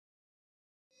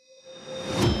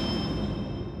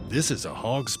This is a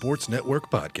Hog Sports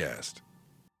Network podcast.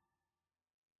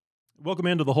 Welcome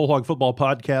into the Hog Football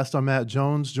Podcast. I'm Matt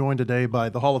Jones, joined today by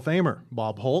the Hall of Famer,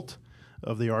 Bob Holt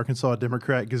of the Arkansas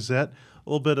Democrat-Gazette. A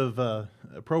little bit of,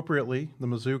 appropriately, the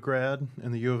Mizzou grad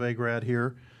and the U of A grad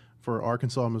here for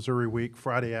Arkansas-Missouri week,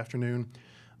 Friday afternoon.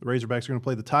 The Razorbacks are going to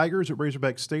play the Tigers at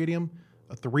Razorback Stadium.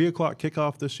 A 3 o'clock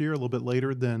kickoff this year, a little bit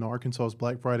later than Arkansas's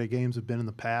Black Friday games have been in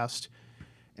the past.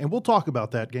 And we'll talk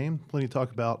about that game. Plenty to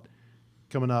talk about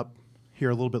coming up here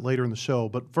a little bit later in the show.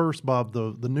 But first, Bob,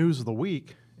 the news of the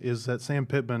week is that Sam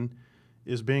Pittman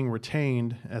is being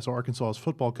retained as Arkansas's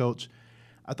football coach.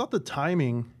 I thought the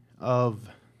timing of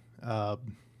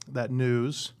that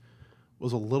news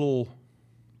was a little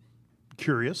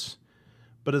curious.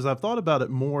 But as I've thought about it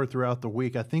more throughout the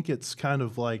week, I think it's kind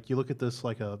of like you look at this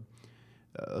like a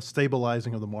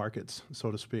stabilizing of the markets,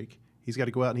 so to speak. He's got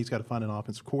to go out and he's got to find an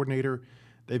offensive coordinator.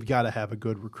 They've got to have a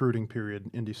good recruiting period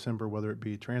in December, whether it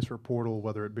be transfer portal,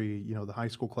 whether it be, the high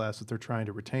school class that they're trying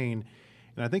to retain.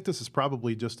 And I think this is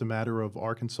probably just a matter of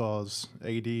Arkansas's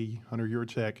AD, Hunter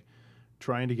Yurchek,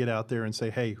 trying to get out there and say,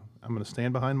 hey, I'm going to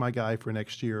stand behind my guy for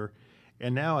next year.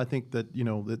 And now I think that,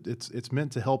 that it's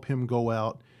meant to help him go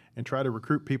out and try to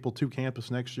recruit people to campus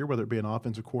next year, whether it be an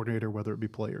offensive coordinator, whether it be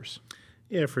players.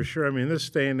 Yeah, for sure. I mean, this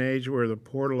day and age where the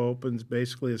portal opens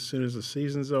basically as soon as the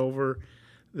season's over,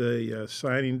 the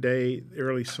signing date,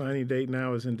 early signing date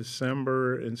now is in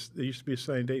December, and there used to be a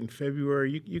signing date in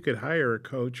February. You could hire a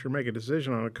coach or make a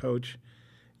decision on a coach,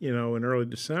 in early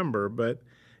December. But,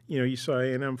 you saw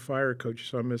A&M fire a coach, you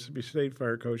saw Mississippi State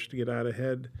fire a coach to get out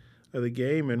ahead of the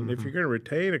game. And if you're going to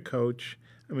retain a coach,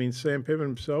 I mean, Sam Pittman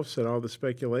himself said all the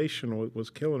speculation was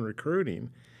killing recruiting.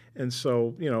 And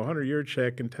so, Hunter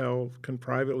Yurchek can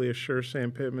privately assure Sam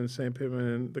Pittman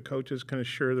and the coaches can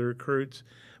assure the recruits.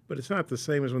 But it's not the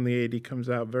same as when the AD comes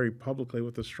out very publicly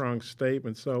with a strong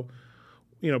statement. So,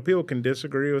 people can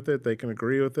disagree with it. They can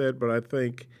agree with it. But I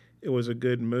think it was a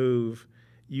good move.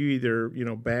 You either,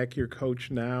 back your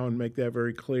coach now and make that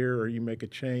very clear, or you make a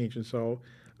change. And so,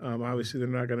 obviously, they're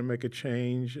not going to make a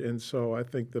change. And so I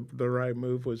think the right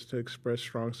move was to express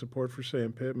strong support for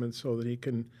Sam Pittman so that he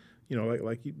can,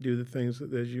 like you do the things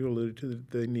that, as you alluded to,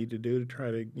 that they need to do to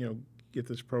try to, get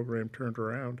this program turned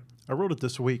around. I wrote it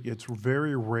this week. It's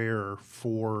very rare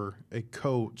for a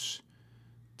coach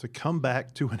to come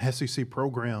back to an SEC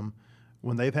program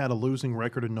when they've had a losing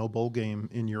record and no bowl game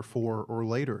in year 4 or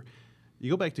later.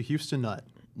 You go back to Houston Nutt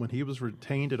when he was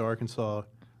retained at Arkansas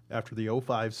after the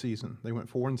 05 season. They went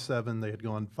 4-7. They had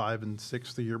gone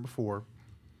 5-6 the year before.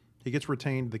 He gets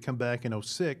retained. They come back in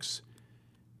 06.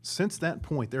 Since that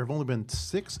point, there have only been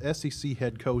 6 SEC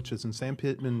head coaches, and Sam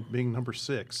Pittman being number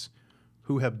 6,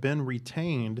 who have been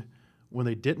retained when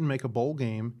they didn't make a bowl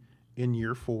game in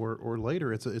year 4 or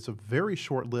later. It's a very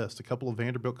short list. A couple of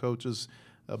Vanderbilt coaches,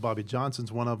 Bobby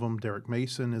Johnson's one of them. Derek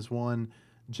Mason is one.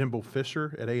 Jimbo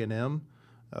Fisher at A&M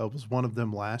was one of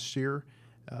them last year.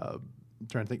 I'm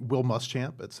trying to think. Will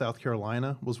Muschamp at South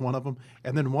Carolina was one of them.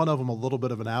 And then one of them a little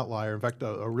bit of an outlier. In fact,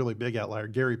 a really big outlier,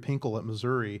 Gary Pinkel at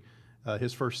Missouri.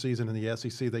 His first season in the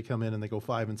SEC, they come in and they go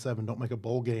 5-7, don't make a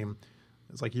bowl game.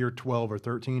 It's like year 12 or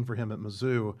 13 for him at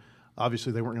Mizzou.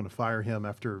 Obviously, they weren't going to fire him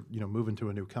after moving to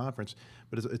a new conference.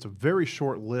 But it's a very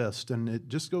short list, and it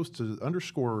just goes to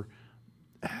underscore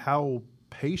how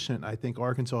patient I think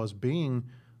Arkansas is being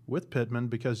with Pittman,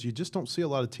 because you just don't see a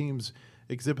lot of teams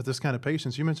exhibit this kind of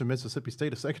patience. You mentioned Mississippi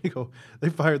State a second ago. They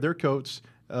fired their coach,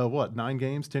 9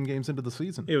 games, 10 games into the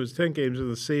season? It was 10 games into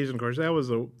the season. Of course, that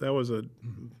was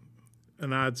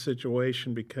an odd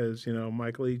situation because,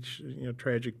 Mike Leach,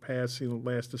 tragic passing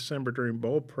last December during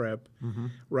bowl prep,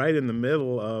 right in the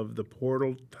middle of the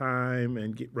portal time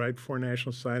and right before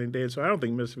National Signing Day. So I don't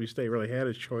think Mississippi State really had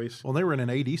a choice. Well, they were in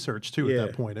an AD search, too, at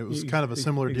that point. It was kind of a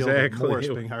similar deal exactly. to Morris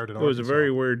being hired at Arkansas. It was a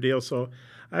very weird deal. So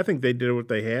I think they did what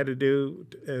they had to do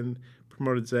and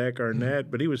promoted Zach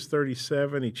Arnett, but he was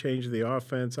 37. He changed the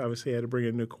offense. Obviously, he had to bring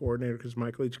in a new coordinator because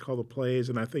Mike Leach called the plays,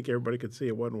 and I think everybody could see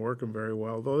it wasn't working very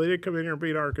well, though they did come in here and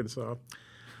beat Arkansas.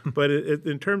 But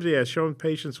in terms of showing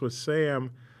patience with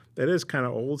Sam, that is kind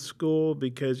of old school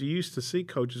because you used to see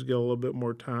coaches get a little bit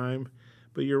more time.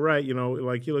 But you're right,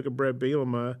 like you look at Brett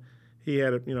Bielema, he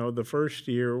had, the first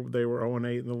year they were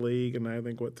 0-8 in the league, and I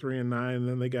think, 3-9, and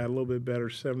then they got a little bit better,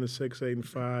 7-6,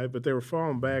 8-5. But they were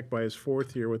falling back by his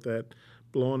 4th year with that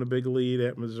blowing a big lead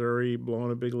at Missouri,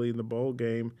 blowing a big lead in the bowl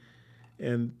game.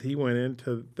 And he went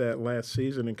into that last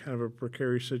season in kind of a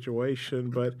precarious situation.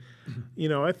 But,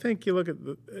 I think you look at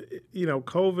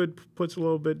COVID puts a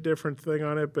little bit different thing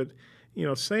on it. But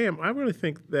Sam, I really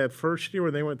think that first year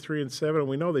when they went 3-7, and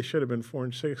we know they should have been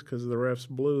 4-6 because the refs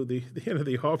blew the end of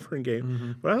the Auburn game.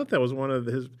 Mm-hmm. But I thought that was one of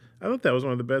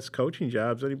the best coaching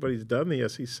jobs anybody's done in the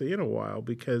SEC in a while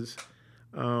because,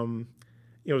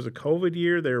 it was a COVID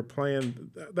year. They were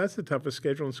playing. That's the toughest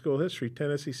schedule in school history: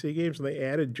 10 SEC games, and they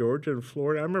added Georgia and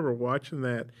Florida. I remember watching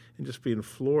that and just being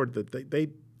floored that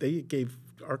they gave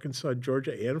Arkansas,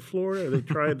 Georgia, and Florida.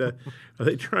 Are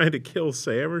they trying to kill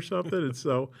Sam or something? And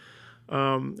so.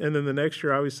 And then the next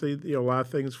year, obviously, a lot of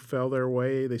things fell their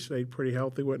way. They stayed pretty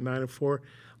healthy, went 9-4.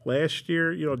 Last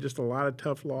year, just a lot of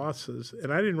tough losses.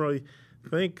 And I didn't really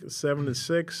think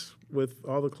 7-6 with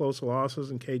all the close losses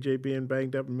and KJ being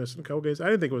banged up and missing a couple games. I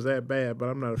didn't think it was that bad, but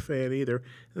I'm not a fan either.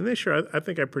 And this year, I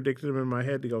think I predicted them in my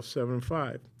head to go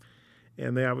 7-5.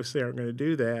 And they obviously aren't going to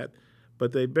do that.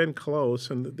 But they've been close.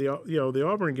 And the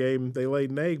Auburn game, they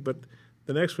laid an egg, but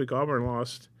the next week Auburn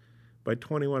lost by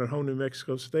 21 at home to New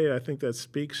Mexico State. I think that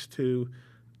speaks to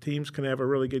teams can have a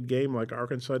really good game like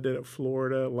Arkansas did at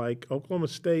Florida, like Oklahoma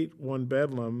State won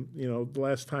Bedlam. The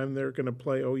last time they're going to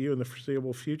play OU in the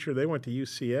foreseeable future, they went to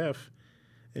UCF,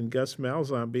 and Gus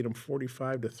Malzahn beat them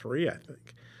 45-3, I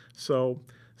think. So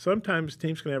sometimes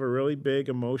teams can have a really big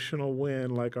emotional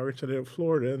win like Arkansas did at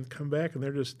Florida and come back and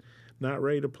they're just not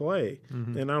ready to play.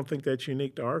 Mm-hmm. And I don't think that's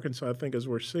unique to Arkansas. I think as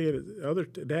we're seeing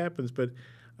it happens. But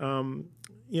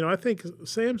I think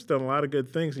Sam's done a lot of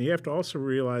good things, and you have to also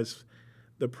realize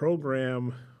the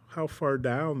program, how far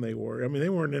down they were. I mean, they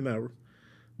weren't in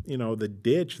the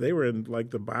ditch. They were in,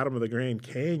 like, the bottom of the Grand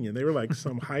Canyon. They were like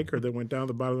some hiker that went down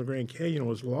the bottom of the Grand Canyon and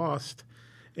was lost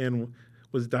and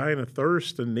was dying of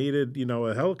thirst and needed,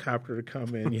 a helicopter to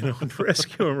come in, and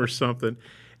rescue him or something.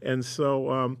 And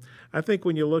so I think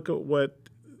when you look at what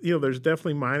there's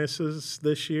definitely minuses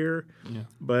this year,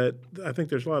 but I think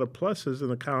there's a lot of pluses in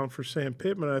the column for Sam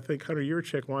Pittman. I think Hunter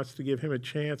Yurchek wants to give him a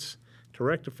chance to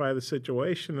rectify the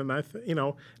situation. And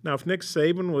now if Nick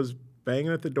Saban was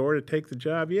banging at the door to take the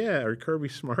job, or Kirby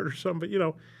Smart or something,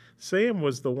 but Sam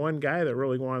was the one guy that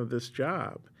really wanted this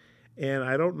job. And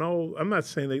I don't know. I'm not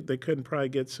saying they couldn't probably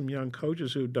get some young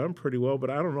coaches who've done pretty well, but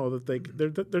I don't know that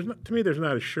there's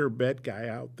not a sure bet guy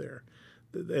out there,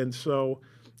 and so.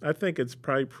 I think it's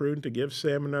probably prudent to give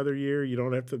Sam another year. You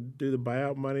don't have to do the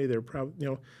buyout money. They're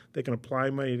probably, they can apply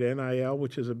money to NIL,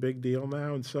 which is a big deal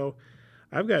now. And so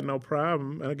I've got no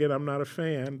problem. And again, I'm not a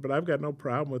fan, but I've got no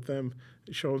problem with them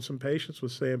showing some patience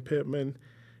with Sam Pittman.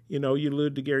 You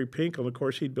allude to Gary Pinkel. Of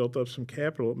course, he'd built up some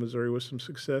capital at Missouri with some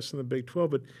success in the Big 12.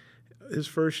 But his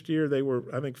first year, they were,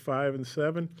 I think,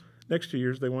 5-7. Next 2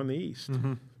 years, they won the East,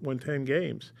 won 10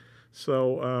 games.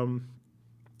 So,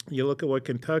 you look at what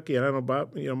Kentucky, and I don't know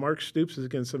about, Mark Stoops is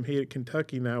getting some heat at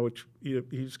Kentucky now, which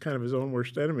he's kind of his own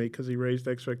worst enemy because he raised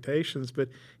expectations. But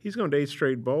he's going to 8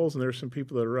 straight bowls, and there's some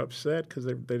people that are upset because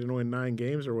they didn't win 9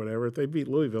 games or whatever. If they beat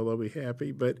Louisville, they'll be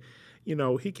happy. But,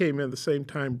 he came in at the same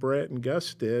time Brett and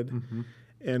Gus did. Mm-hmm.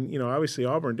 And, obviously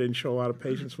Auburn didn't show a lot of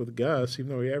patience with Gus, even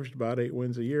though he averaged about 8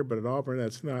 wins a year. But at Auburn,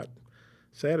 that's not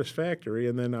satisfactory.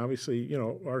 And then obviously,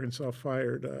 Arkansas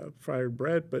fired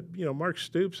Brett. But, Mark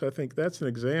Stoops, I think that's an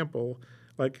example.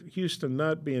 Like Houston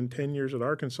Nutt being 10 years at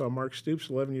Arkansas, Mark Stoops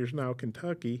 11 years now at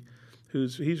Kentucky,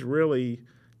 he's really,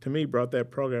 to me, brought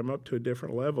that program up to a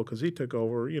different level because he took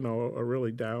over, a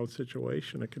really down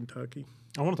situation at Kentucky.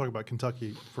 I want to talk about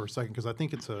Kentucky for a second because I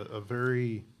think it's a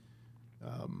very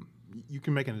you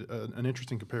can make an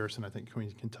interesting comparison, I think,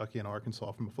 between Kentucky and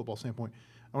Arkansas from a football standpoint.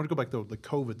 I want to go back to the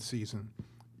COVID season.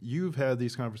 You've had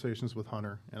these conversations with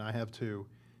Hunter, and I have too.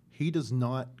 He does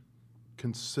not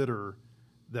consider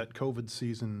that COVID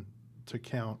season to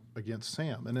count against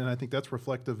Sam. And then I think that's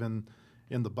reflective in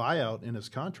the buyout in his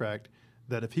contract,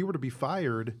 that if he were to be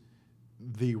fired,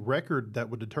 the record that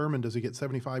would determine does he get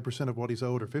 75% of what he's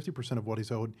owed or 50% of what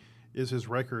he's owed is his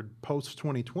record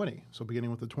post-2020, so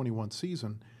beginning with the 21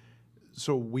 season.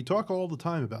 So we talk all the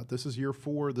time about this is year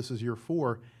 4, this is year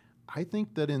 4. I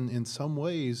think that in some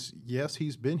ways, yes,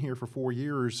 he's been here for 4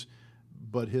 years,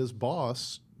 but his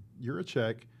boss,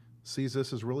 Yurachek, sees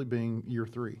this as really being year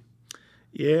 3.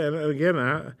 Yeah, and again,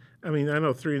 I mean, I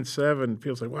know 3-7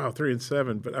 feels like, wow,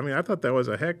 3-7, but I mean, I thought that was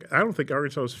I don't think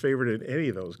Arkansas was favored in any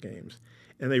of those games,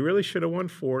 and they really should have won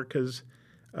 4 because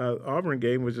Auburn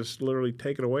game was just literally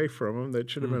taken away from them. That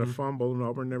should have been a fumble, and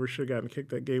Auburn never should have gotten kicked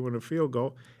that game with a field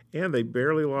goal, and they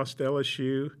barely lost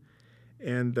LSU.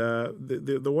 And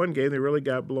the one game they really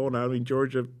got blown out. I mean,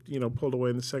 Georgia, pulled away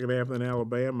in the second half, and then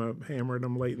Alabama hammered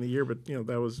them late in the year. But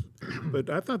that was. But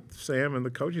I thought Sam and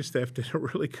the coaching staff did a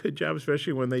really good job,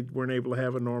 especially when they weren't able to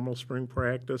have a normal spring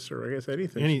practice or I guess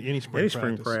anything. Any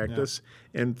spring practice,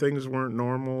 yeah. And things weren't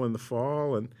normal in the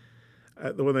fall. And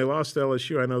when they lost to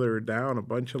LSU, I know they were down a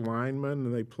bunch of linemen,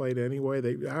 and they played anyway.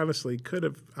 They honestly could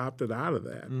have opted out of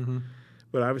that. Mm-hmm.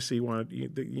 But obviously you want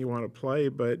to play.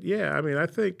 But, yeah, I mean, I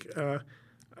think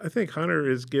Hunter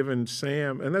is giving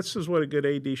Sam, and this is what a good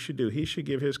AD should do. He should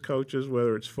give his coaches,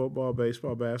 whether it's football,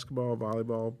 baseball, basketball,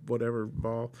 volleyball, whatever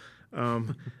ball,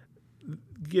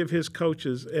 give his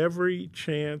coaches every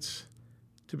chance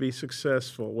to be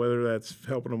successful, whether that's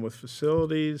helping them with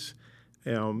facilities,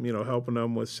 helping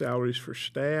them with salaries for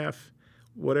staff,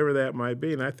 whatever that might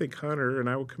be. And I think Hunter, and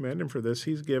I would commend him for this,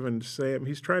 he's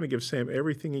trying to give Sam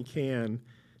everything he can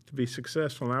to be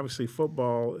successful. And obviously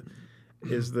football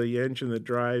is the engine that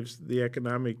drives the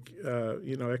economics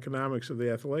of the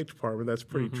athletic department. That's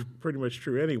pretty much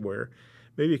true anywhere.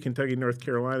 Maybe Kentucky, North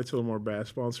Carolina, it's a little more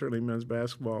basketball, and certainly men's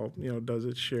basketball, does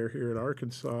its share here at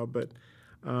Arkansas. But,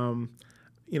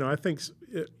 I think,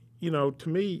 to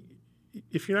me,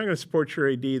 if you're not going to support your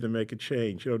AD, then make a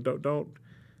change. Don't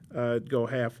go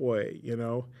halfway,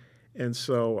 And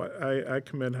so I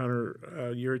commend Hunter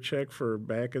Yurachek for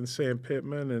backing Sam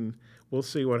Pittman, and we'll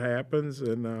see what happens.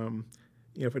 And,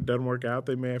 if it doesn't work out,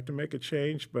 they may have to make a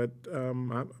change. But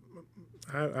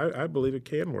I believe it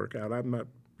can work out. I'm not,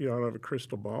 I don't have a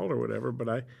crystal ball or whatever,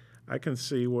 but I can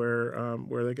see where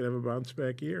they could have a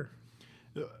bounce-back year.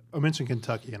 I mentioned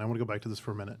Kentucky, and I want to go back to this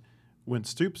for a minute. When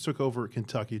Stoops took over at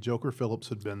Kentucky, Joker Phillips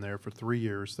had been there for 3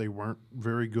 years. They weren't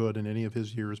very good in any of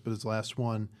his years, but his last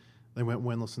one, they went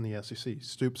winless in the SEC.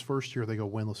 Stoops' first year, they go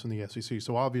winless in the SEC.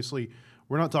 So obviously,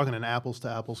 we're not talking an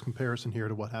apples-to-apples comparison here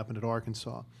to what happened at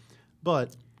Arkansas.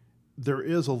 But there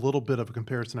is a little bit of a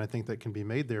comparison, I think, that can be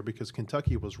made there because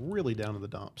Kentucky was really down in the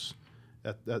dumps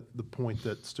at the point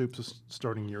that Stoops is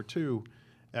starting year 2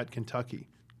 at Kentucky.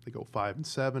 They go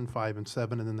 5-7,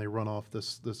 5-7, and then they run off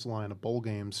this line of bowl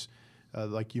games,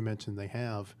 like you mentioned they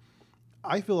have.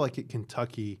 I feel like at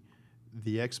Kentucky,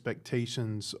 the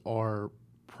expectations are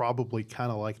probably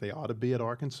kind of like they ought to be at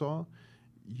Arkansas.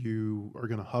 You are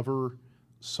going to hover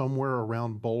somewhere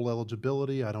around bowl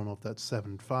eligibility. I don't know if that's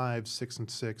 7-5,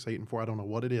 6-6, 8-4. I don't know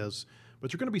what it is,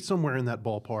 but you're going to be somewhere in that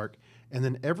ballpark. And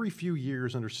then every few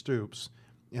years under Stoops,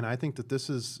 and I think that this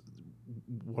is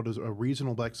what is a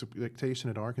reasonable expectation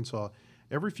at Arkansas.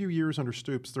 Every few years under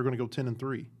Stoops, they're going to go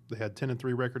 10-3. They had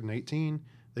 10-3 record in 18.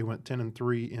 They went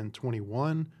 10-3 in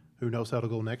 21. Who knows how to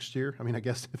go next year? I mean, I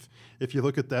guess if you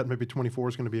look at that, maybe 24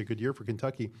 is going to be a good year for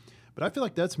Kentucky. But I feel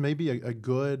like that's maybe a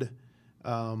good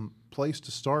place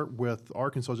to start with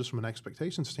Arkansas, just from an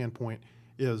expectation standpoint,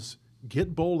 is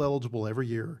get bowl eligible every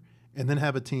year and then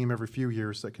have a team every few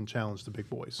years that can challenge the big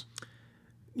boys.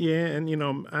 Yeah, and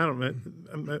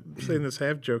I'm saying this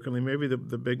half jokingly. Maybe the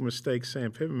big mistake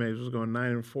Sam Pittman made was going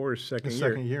 9-4 his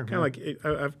second year. Kind of like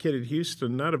I've kidded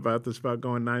Houston Nutt about this, about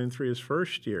going 9-3 his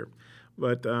first year.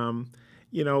 But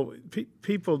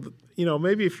people,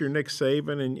 maybe if you're Nick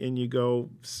Saban and you go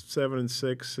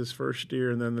 7-6 his first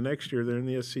year, and then the next year they're in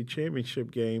the SEC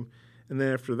championship game, and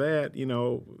then after that,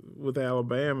 with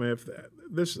Alabama, if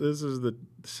this is the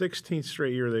 16th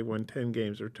straight year they won 10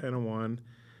 games, they're 10-1.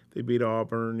 They beat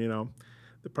Auburn, they'll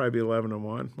probably be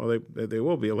 11-1. Well, they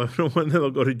will be 11-1. Then they'll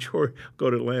go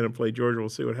to Atlanta and play Georgia. We'll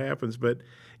see what happens. But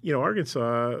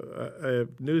Arkansas,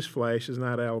 newsflash, is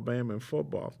not Alabama in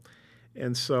football.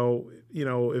 And so,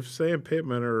 if Sam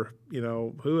Pittman or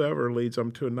whoever leads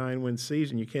them to a 9-win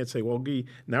season, you can't say, well,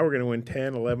 now we're going to win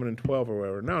 10, 11, and 12 or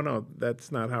whatever. No,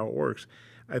 that's not how it works.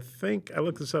 I think I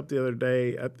looked this up the other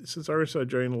day. Since Arkansas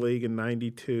joined the league in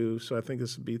 '92, so I think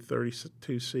this would be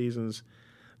 32 seasons.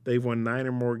 They've won 9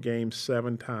 or more games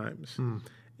 7 times.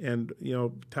 And,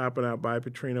 topping out by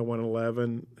Petrino won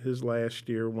 11 his last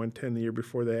year, won 10 the year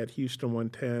before that. Houston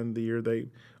won 10 the year they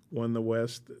won the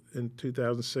West. In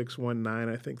 2006, won 9,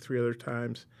 I think, 3 other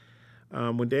times.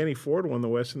 When Danny Ford won the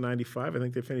West in '95, I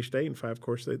think they finished 8-5. Of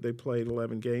course, they played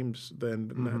 11 games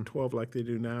then, not 12 like they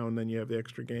do now. And then you have the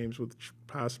extra games with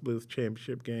possibly the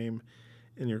championship game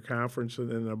in your conference and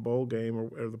then a bowl game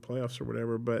or the playoffs or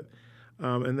whatever. But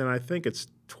and then I think it's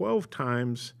 12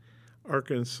 times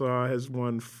Arkansas has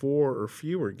won 4 or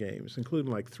fewer games,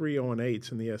 including like 3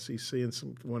 0-8s in the SEC and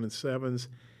some 1-7s.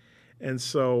 And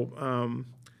so,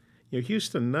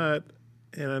 Houston Nutt,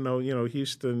 and I know,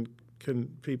 Houston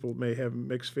people may have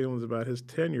mixed feelings about his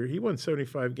tenure. He won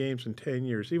 75 games in 10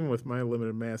 years. Even with my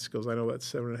limited math skills, I know that's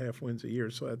 7.5 wins a year,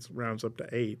 so that rounds up to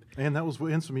 8. And that was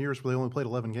in some years where they only played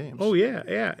 11 games. Oh,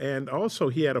 yeah. And also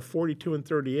he had a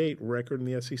 42-38 record in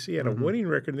the SEC. He had a winning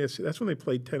record in the SEC. That's when they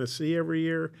played Tennessee every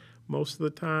year most of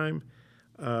the time.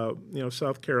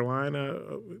 South Carolina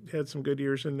had some good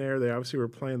years in there. They obviously were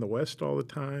playing the West all the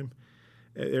time.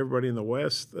 Everybody in the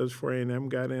West, as for A&M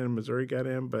got in, Missouri got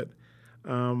in, but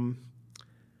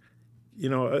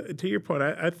to your point,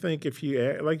 I think if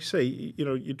you, like you say,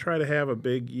 you try to have a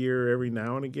big year every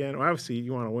now and again. Well, obviously,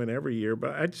 you want to win every year,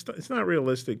 but it's not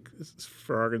realistic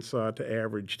for Arkansas to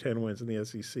average 10 wins in the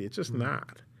SEC. It's just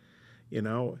not,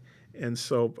 And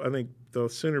so I think the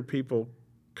sooner people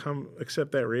come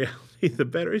accept that reality, the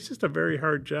better. It's just a very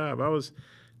hard job. I was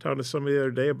talking to somebody the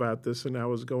other day about this, and I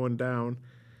was going down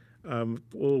a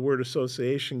little word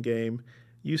association game.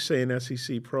 You say an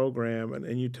SEC program,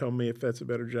 and you tell me if that's a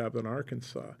better job than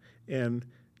Arkansas. And,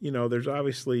 there's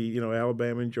obviously,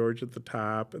 Alabama and Georgia at the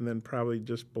top, and then probably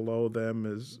just below them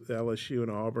is LSU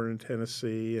and Auburn and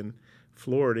Tennessee and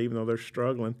Florida, even though they're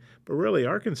struggling. But really,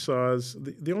 Arkansas is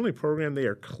the only program they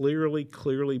are clearly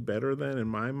better than, in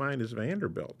my mind, is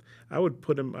Vanderbilt. I would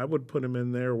put him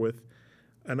in there with.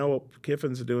 I know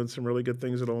Kiffin's doing some really good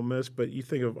things at Ole Miss, but you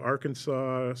think of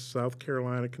Arkansas, South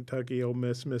Carolina, Kentucky, Ole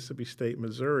Miss, Mississippi State,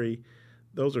 Missouri.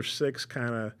 Those are 6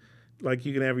 kind of like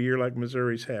you can have a year like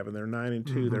Missouri's having. They're 9-2.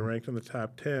 Mm-hmm. They're ranked in the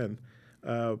top 10.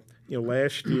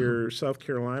 Last year South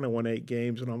Carolina won 8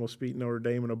 games and almost beat Notre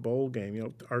Dame in a bowl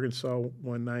game. Arkansas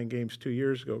won 9 games 2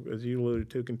 years ago, as you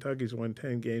alluded to. Kentucky's won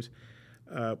 10 games.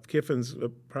 Kiffin's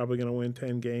probably going to win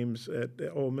 10 games at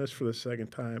Ole Miss for the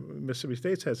second time. Mississippi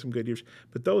State's had some good years,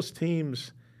 but those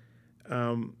teams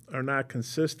are not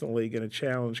consistently going to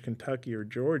challenge Kentucky or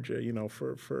Georgia,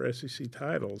 for SEC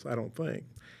titles. I don't think.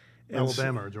 And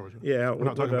Alabama or Georgia? Yeah, we're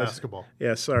not talking basketball.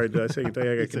 Yeah, sorry, did I say Kentucky?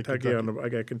 I got Kentucky I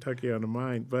got Kentucky on the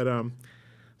mind, but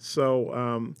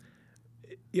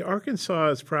Arkansas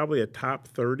is probably a top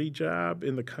 30 job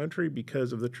in the country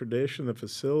because of the tradition, the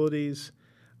facilities.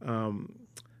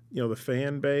 The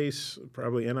fan base,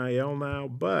 probably NIL now.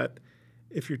 But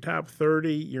if you're top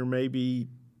 30, you're maybe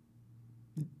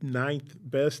 9th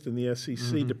best in the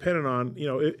SEC, depending on,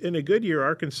 in a good year,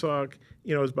 Arkansas,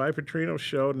 as By Petrino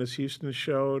showed and as Houston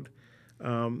showed,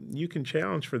 you can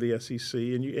challenge for the SEC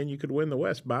and you could win the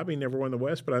West. Bobby never won the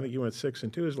West, but I think he went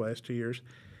 6-2 his last 2 years.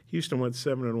 Houston went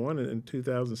 7-1 in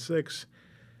 2006.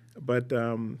 But,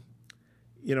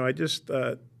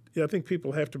 I think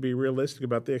people have to be realistic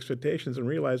about the expectations and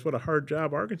realize what a hard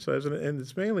job Arkansas is, and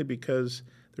it's mainly because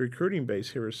the recruiting base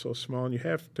here is so small, and you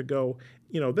have to go.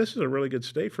 This is a really good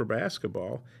state for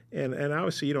basketball, and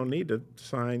obviously you don't need to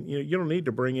sign. You don't need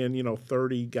to bring in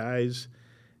 30 guys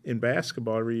in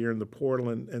basketball every year in the portal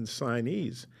and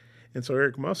signees, and so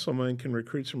Eric Musselman can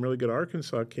recruit some really good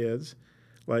Arkansas kids.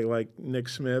 Like Nick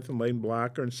Smith and Layden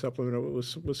Blocker, and supplement it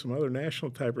with some other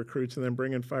national type recruits, and then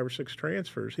bring in 5 or 6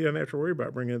 transfers. He doesn't have to worry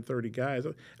about bringing in 30 guys.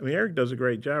 I mean, Eric does a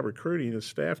great job recruiting, his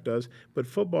staff does, but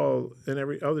football and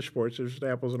every other sports, there's just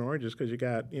apples and oranges because you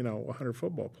got 100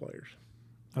 football players.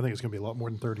 I think it's going to be a lot more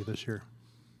than 30 this year.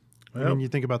 Well, I mean, you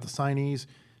think about the signees,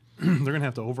 they're going to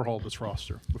have to overhaul this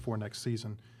roster before next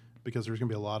season because there's going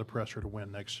to be a lot of pressure to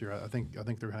win next year. I think they're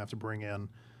going to have to bring in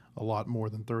a lot more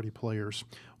than 30 players.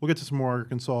 We'll get to some more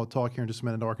Arkansas talk here in just a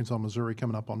minute. Arkansas, Missouri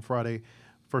coming up on Friday.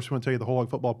 First, we want to tell you the Hog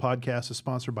Football Podcast is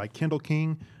sponsored by Kendall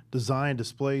King Design,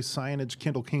 Display, Signage,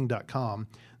 KendallKing.com.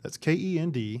 That's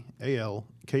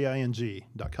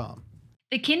KendallKing.com.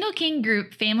 The Kendall King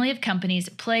Group family of companies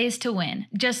plays to win,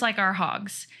 just like our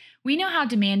hogs. We know how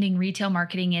demanding retail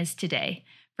marketing is today.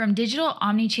 From digital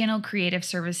omnichannel creative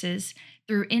services,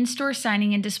 through in-store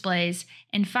signing and displays,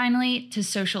 and finally to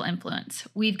social influence,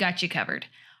 we've got you covered.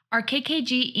 Our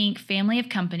KKG Inc. family of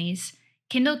companies,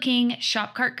 Kendall King,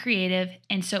 Shopcart Creative,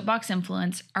 and Soapbox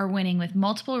Influence are winning with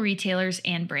multiple retailers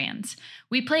and brands.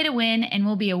 We play to win and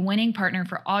will be a winning partner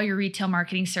for all your retail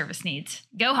marketing service needs.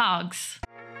 Go Hogs!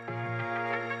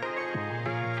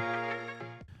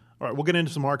 All right, we'll get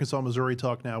into some Arkansas, Missouri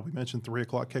talk now. We mentioned 3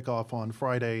 o'clock kickoff on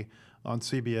Friday on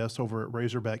CBS over at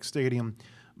Razorback Stadium.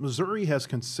 Missouri has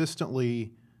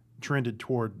consistently trended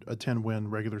toward a 10-win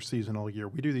regular season all year.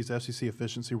 We do these SEC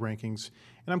efficiency rankings,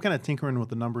 and I'm kind of tinkering with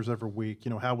the numbers every week.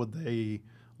 How would they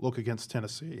look against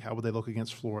Tennessee? How would they look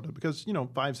against Florida? Because,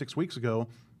 5-6 weeks ago,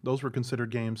 those were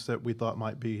considered games that we thought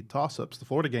might be toss-ups. The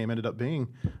Florida game ended up being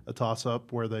a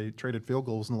toss-up where they traded field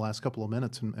goals in the last couple of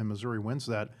minutes, and Missouri wins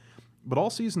that. But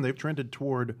all season, they've trended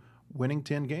toward winning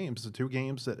 10 games. The 2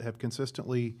 games that have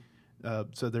consistently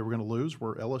said they were going to lose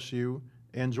were LSU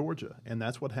and Georgia, and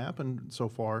that's what happened so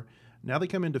far. Now they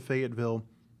come into Fayetteville.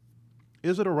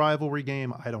 Is it a rivalry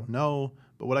game? I don't know,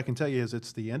 but what I can tell you is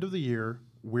it's the end of the year.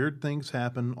 Weird things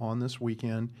happen on this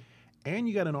weekend, and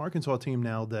you got an Arkansas team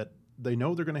now that they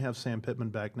know they're going to have Sam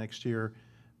Pittman back next year.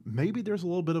 Maybe there's a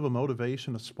little bit of a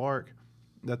motivation, a spark,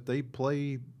 that they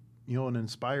play, an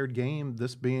inspired game.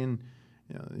 This being,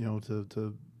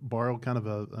 to borrow kind of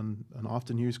an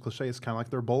often used cliche, it's kind of like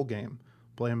their bowl game.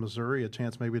 Playing Missouri, a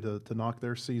chance maybe to knock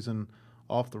their season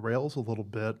off the rails a little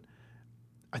bit.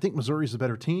 I think Missouri's a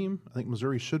better team. I think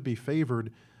Missouri should be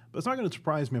favored. But it's not going to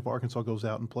surprise me if Arkansas goes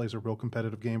out and plays a real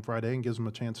competitive game Friday and gives them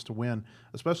a chance to win,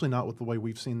 especially not with the way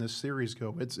we've seen this series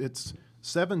go. It's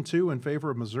 7-2 in favor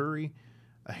of Missouri.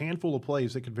 A handful of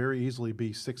plays that could very easily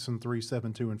be 6-3,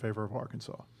 7-2 in favor of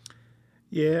Arkansas.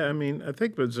 Yeah, I mean, I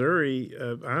think Missouri,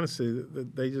 honestly,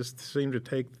 they just seem to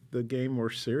take the game more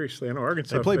seriously. I know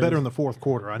Arkansas They play fans, better in the fourth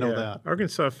quarter. I know that.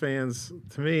 Arkansas fans,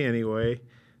 to me anyway,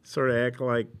 sort of act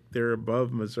like they're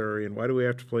above Missouri, and why do we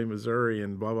have to play Missouri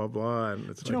and blah, blah, blah. And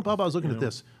it's Bob, I was looking at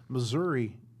this.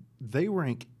 Missouri, they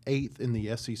rank 8th in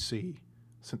the SEC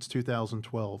since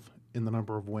 2012 in the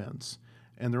number of wins,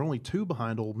 and they're only 2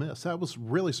 behind Ole Miss. That was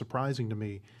really surprising to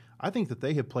me. I think that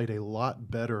they have played a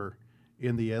lot better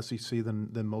in the SEC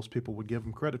than most people would give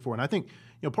them credit for. And I think,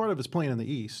 part of it's playing in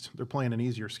the East. They're playing an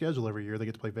easier schedule every year. They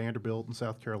get to play Vanderbilt and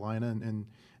South Carolina, and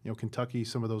Kentucky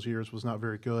some of those years was not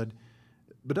very good.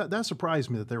 But that surprised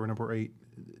me that they were number 8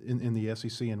 in the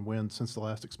SEC in wins since the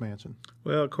last expansion.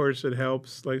 Well, of course, it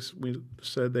helps. Like we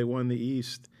said, they won the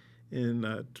East in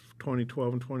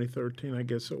 2012 and 2013, I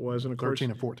guess it was. And of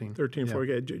 13 and 14. 13 and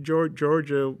 14. Yeah.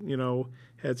 Georgia,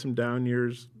 had some down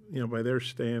years, by their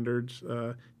standards.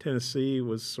 Tennessee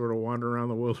was sort of wandering around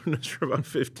the wilderness for about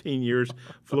 15 years.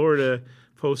 Florida,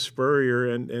 post-Spurrier,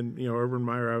 and Urban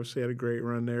Meyer obviously had a great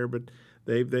run there, but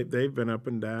they've been up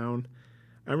and down.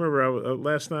 I remember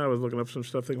last night I was looking up some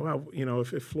stuff thinking, wow,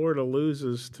 if Florida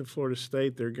loses to Florida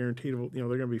State, they're guaranteed, they're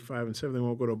going to be 5-7. They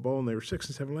won't go to a bowl, and they were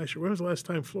 6-7 last year. When was the last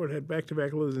time Florida had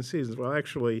back-to-back losing seasons? Well,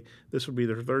 actually, this would be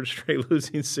their 3rd straight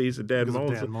losing season. Dan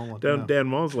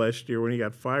Mullen last year, when he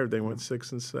got fired, they went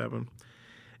 6-7.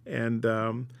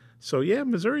 And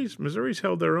Missouri's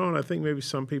held their own. I think maybe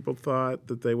some people thought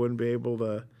that they wouldn't be able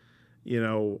to,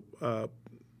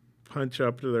 punch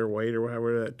up to their weight or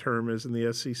whatever that term is in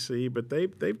the SEC, but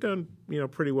they've done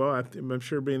pretty well. I'm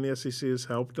sure being the SEC has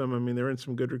helped them. I mean, they're in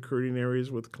some good recruiting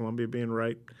areas with Columbia being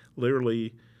right,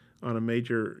 literally on a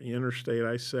major interstate,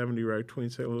 I-70, right between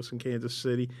St. Louis and Kansas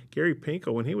City. Gary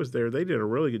Pinkel, when he was there, they did a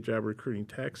really good job recruiting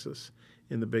Texas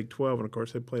in the Big 12, and of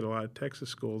course they played a lot of Texas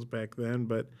schools back then.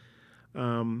 But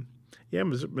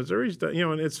Missouri's done,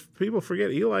 and it's people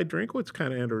forget Eli Drinkwitz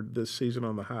kind of entered this season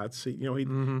on the hot seat.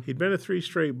 He'd been to 3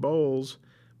 straight bowls,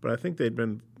 but I think they'd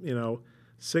been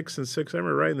 6-6. I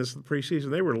remember writing this in the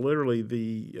preseason. They were literally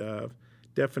the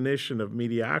definition of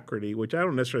mediocrity, which I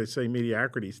don't necessarily say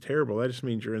mediocrity is terrible. That just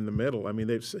means you're in the middle. I mean,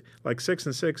 they've like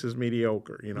 6-6 is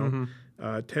mediocre.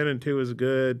 10-2 is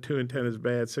good, 2-10 is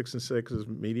bad, 6-6 is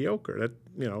mediocre.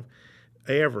 That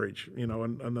average.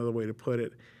 Another way to put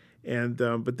it. And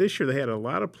but this year they had a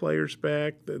lot of players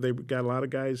back. They got a lot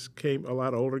of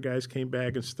older guys came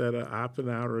back instead of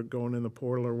opting out or going in the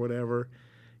portal or whatever.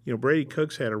 Brady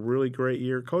Cooks had a really great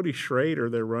year. Cody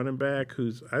Schrader, their running back,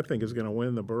 who's I think is going to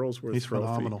win the Burlsworth He's Trophy.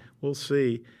 Phenomenal. We'll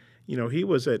see. He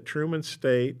was at Truman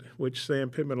State, which Sam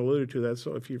Pittman alluded to. That's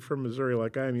if you're from Missouri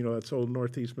like I am, that's old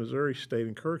Northeast Missouri State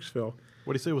in Kirksville.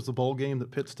 What do you say was the bowl game that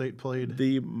Pitt State played?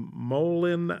 The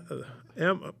Moila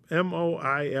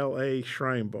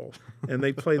Shrine Bowl. And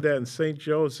they played that in St.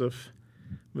 Joseph,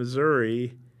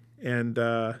 Missouri. And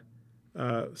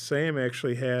Sam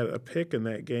actually had a pick in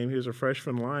that game. He was a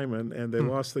freshman lineman, and they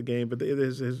lost the game. But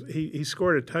he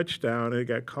scored a touchdown, and it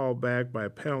got called back by a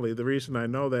penalty. The reason I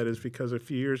know that is because a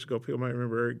few years ago, people might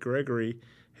remember Eric Gregory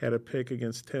had a pick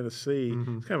against Tennessee.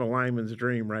 It's kind of a lineman's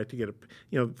dream, right, to get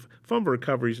fumble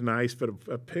recovery is nice, but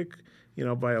a pick,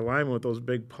 by a lineman with those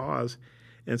big paws.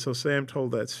 And so Sam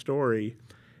told that story,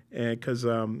 and because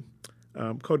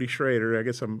Cody Schrader, I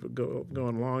guess I'm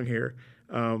going long here,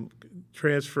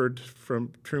 transferred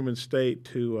from Truman State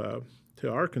to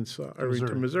Arkansas or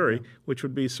to Missouri, which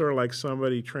would be sort of like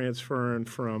somebody transferring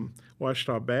from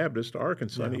Ouachita Baptist to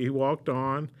Arkansas. And he walked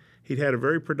on. He'd had a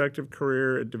very productive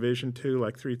career at Division II,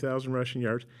 like 3,000 rushing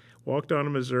yards. Walked on to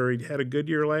Missouri. He had a good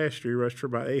year last year. He rushed for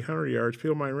about 800 yards.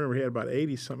 People might remember he had about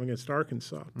 80-something against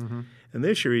Arkansas. And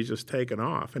this year he's just taken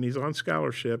off, and he's on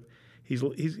scholarship. He's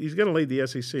going to lead the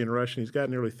SEC in rushing. He's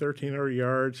got nearly 1,300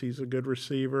 yards. He's a good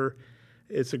receiver.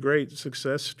 It's a great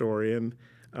success story, and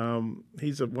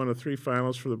he's one of 3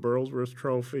 finalists for the Burlsworth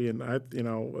Trophy. And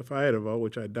if I had a vote,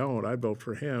 which I don't, I'd vote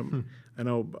for him. I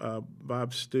know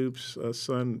Bob Stoops'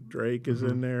 son Drake is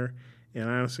in there, and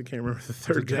I honestly can't remember the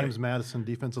third guy. James Madison,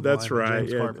 defensive That's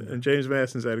lineman. right. Yeah. And James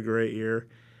Madison's had a great year.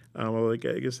 Well, I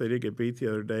guess they did get beat the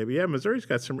other day. But, yeah, Missouri's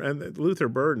got some – and Luther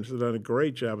Burden's done a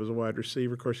great job as a wide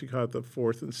receiver. Of course, he caught the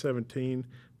 4th and 17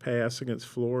 pass against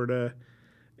Florida,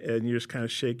 and you just kind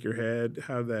of shake your head.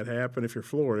 How did that happen if you're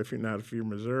Florida, if you're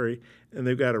Missouri? And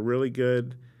they've got a really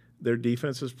good Their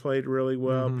defense has played really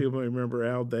well. People may remember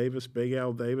Al Davis, Big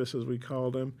Al Davis, as we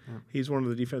called him. He's one of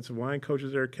the defensive line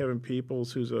coaches there. Kevin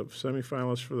Peoples, who's a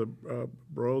semifinalist for the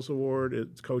Broyles Award,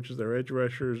 coaches their edge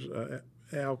rushers.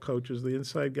 Al coaches the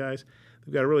inside guys.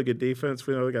 They've got a really good defense.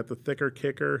 We know they got the thicker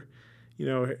kicker,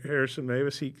 Harrison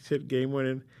Davis. He hit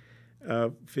game-winning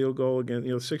field goal again,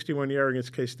 61-yard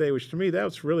against K-State, which to me,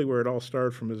 that's really where it all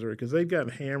started for Missouri, because they'd gotten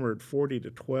hammered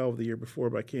 40-12 the year before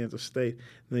by Kansas State,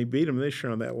 and they beat them this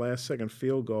year on that last-second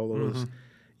field goal that was,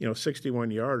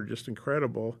 61-yarder, just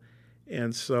incredible.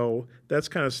 And so that's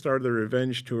kind of started the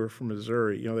revenge tour for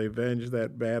Missouri. They avenged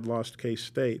that bad loss to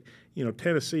K-State.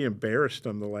 Tennessee embarrassed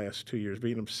them the last 2 years,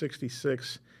 beating them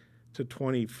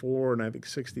 66-24, and I think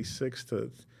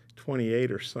 66-28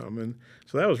 or something. And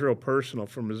so that was real personal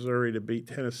for Missouri to beat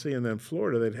Tennessee. And then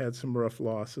Florida, they'd had some rough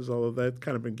losses, although that's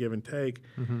kind of been give and take.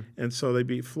 And so they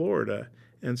beat Florida.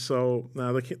 And so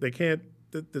now they can't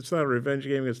it's not a revenge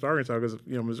game against Arkansas because,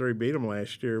 Missouri beat them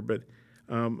last year. But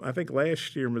I think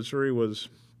last year Missouri was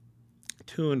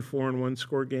 2-4 in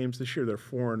one-score games. This year they're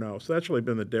 4-0. So that's really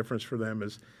been the difference for them,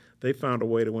 is they found a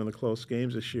way to win the close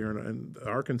games this year. And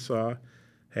Arkansas –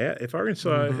 if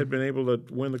Arkansas had been able to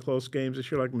win the close games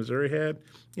this year like Missouri had,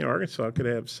 Arkansas could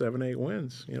have 7-8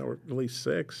 wins, or at least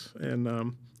 6,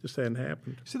 and just hadn't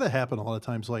happened. See that happen a lot of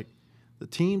times. Like the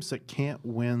teams that can't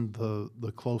win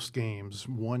the close games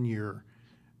one year,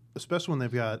 especially when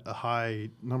they've got a high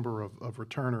number of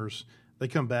returners, they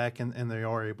come back and they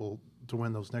are able to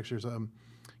win those next year's. I can't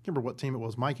remember what team it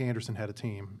was. Mike Anderson had a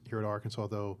team here at Arkansas,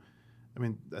 though. I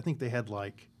mean, I think they had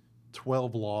like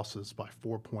 12 losses by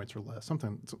 4 points or less, a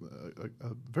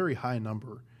very high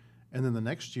number. And then the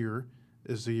next year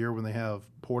is the year when they have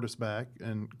Portis back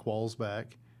and Qualls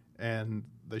back, and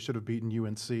they should have beaten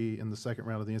UNC in the second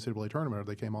round of the NCAA tournament, or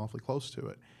they came awfully close to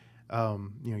it.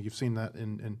 You've seen that,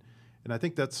 and I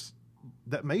think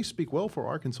that may speak well for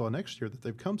Arkansas next year, that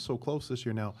they've come so close this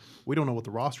year. Now, we don't know what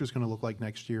the roster is going to look like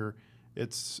next year.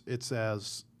 It's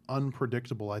as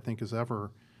unpredictable, I think, as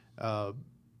ever.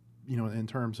 In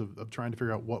terms of trying to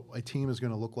figure out what a team is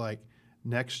going to look like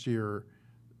next year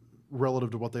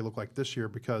relative to what they look like this year,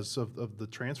 because of the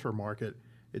transfer market.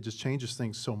 It just changes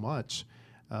things so much.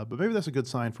 But maybe that's a good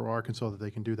sign for Arkansas that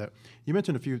they can do that. You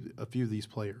mentioned a few of these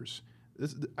players.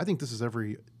 I think this is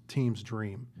every team's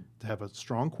dream, to have a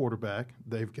strong quarterback.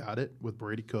 They've got it with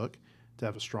Brady Cook. To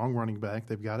have a strong running back.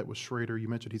 They've got it with Schrader. You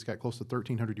mentioned he's got close to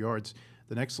 1,300 yards.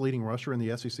 The next leading rusher in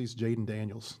the SEC is Jaden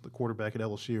Daniels, the quarterback at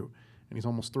LSU. And he's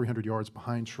almost 300 yards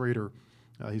behind Schrader.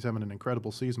 He's having an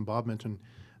incredible season. Bob mentioned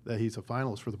that he's a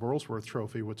finalist for the Burlsworth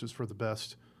Trophy, which is for the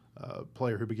best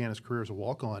player who began his career as a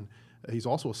walk-on. He's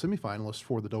also a semifinalist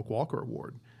for the Doak Walker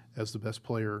Award as the best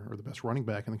player or the best running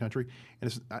back in the country.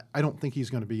 And I don't think he's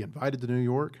going to be invited to New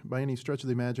York by any stretch of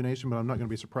the imagination, but I'm not going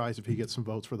to be surprised if he gets some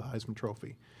votes for the Heisman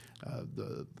Trophy.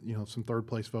 Some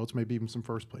third-place votes, maybe even some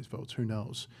first-place votes. Who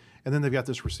knows? And then they've got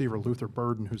this receiver, Luther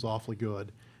Burden, who's awfully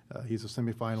good. He's a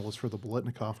semifinalist for the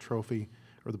Biletnikoff Trophy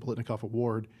or the Biletnikoff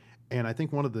Award. And I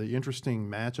think one of the interesting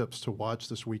matchups to watch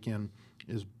this weekend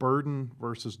is Burden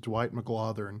versus Dwight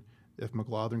McGlothern. If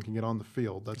McGlothern can get on the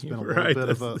field, that's been a little bit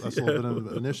of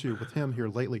an issue with him here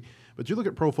lately. But you look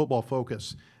at Pro Football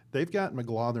Focus, they've got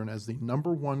McGlothern as the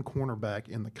number 1 cornerback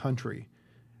in the country.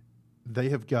 They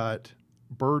have got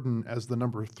Burden as the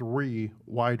number 3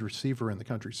 wide receiver in the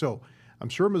country. So I'm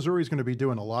sure Missouri's going to be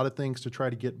doing a lot of things to try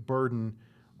to get Burden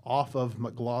off of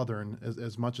McGlothern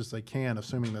as much as they can,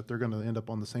 assuming that they're going to end up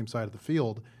on the same side of the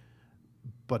field.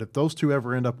 But if those two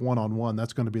ever end up one-on-one,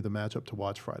 that's going to be the matchup to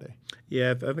watch Friday.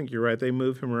 Yeah, I think you're right. They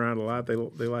move him around a lot. They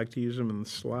like to use him in the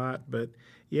slot. But,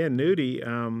 yeah, Nudie,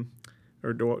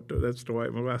 that's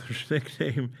Dwight McGlothern's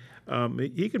nickname,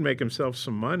 he can make himself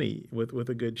some money with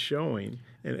a good showing.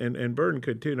 And Burden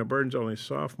could too. Now, Burden's only a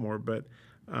sophomore. But,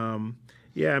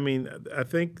 I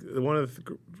think one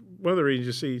of the reasons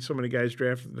you see so many guys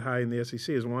drafted high in the SEC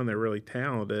is, one, they're really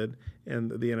talented,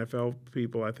 and the NFL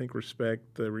people, I think,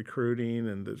 respect the recruiting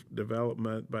and the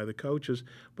development by the coaches,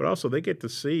 but also they get to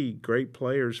see great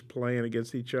players playing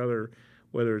against each other,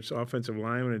 whether it's offensive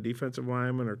linemen and defensive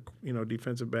linemen, or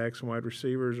defensive backs and wide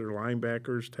receivers, or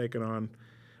linebackers taking on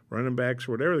running backs,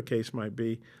 or whatever the case might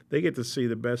be. They get to see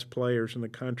the best players in the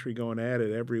country going at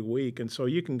it every week, and so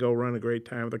you can go run a great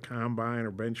time with a combine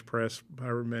or bench press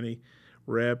however many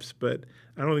reps, but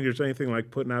I don't think there's anything like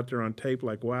putting out there on tape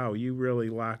like, wow, you really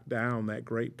locked down that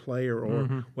great player,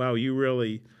 or wow, you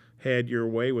really had your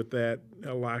way with that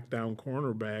lockdown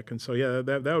cornerback. And so, yeah,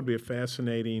 that would be a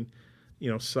fascinating,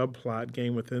 subplot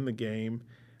game within the game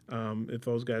if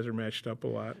those guys are matched up a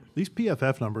lot. These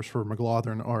PFF numbers for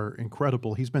McGlothern are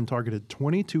incredible. He's been targeted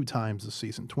 22 times this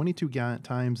season, 22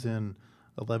 times in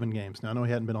 11 games. Now, I know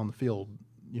he hadn't been on the field,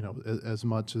 as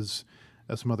much as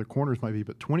some other corners might be,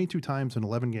 but 22 times in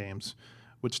 11 games,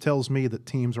 which tells me that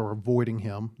teams are avoiding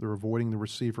him. They're avoiding the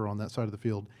receiver on that side of the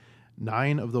field.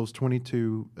 9 of those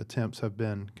 22 attempts have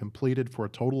been completed for a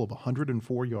total of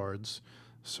 104 yards.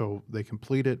 So they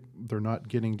complete it. They're not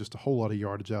getting just a whole lot of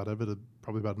yardage out of it,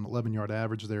 probably about an 11-yard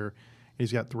average there.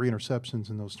 He's got 3 interceptions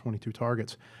in those 22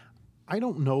 targets. I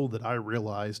don't know that I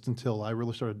realized until I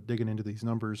really started digging into these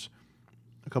numbers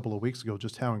a couple of weeks ago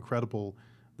just how incredible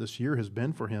this year has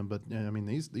been for him. But, I mean,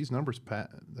 these numbers,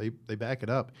 they back it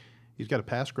up. He's got a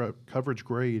pass coverage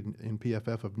grade in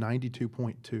PFF of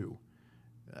 92.2.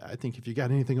 I think if you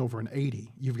got anything over an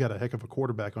 80, you've got a heck of a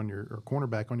cornerback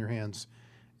on your hands.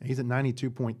 And he's at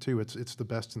 92.2. It's the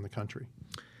best in the country.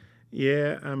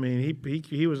 Yeah, I mean,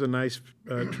 he was a nice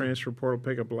transfer portal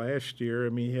pickup last year. I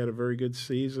mean, he had a very good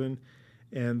season.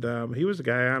 And he was a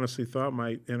guy I honestly thought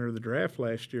might enter the draft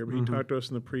last year. But he talked to us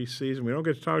in the preseason. We don't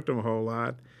get to talk to him a whole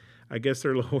lot. I guess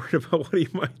they're a little worried about what he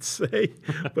might say.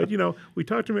 But, we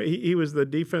talked to him. He was the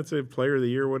Defensive Player of the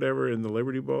Year or whatever in the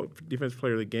Liberty Bowl, Defensive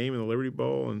Player of the Game in the Liberty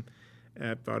Bowl. And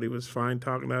I thought he was fine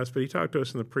talking to us. But he talked to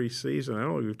us in the preseason. I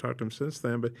don't know if we've talked to him since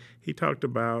then. But he talked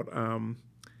about,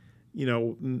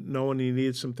 knowing he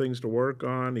needed some things to work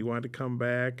on. He wanted to come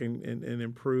back and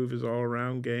improve his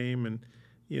all-around game and,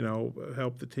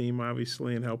 help the team,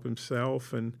 obviously, and help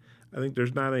himself. And I think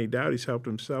there's not any doubt he's helped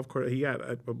himself. He got,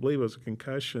 I believe it was a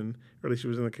concussion, or at least he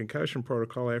was in the concussion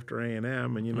protocol after A&M.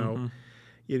 And,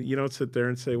 you don't sit there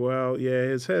and say, well, yeah,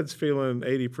 his head's feeling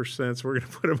 80%, so we're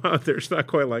going to put him out there. It's not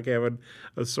quite like having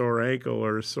a sore ankle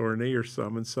or a sore knee or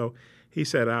something. So he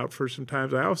sat out for some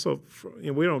times. I also,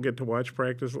 we don't get to watch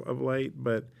practice of late,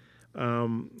 but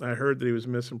I heard that he was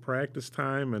missing practice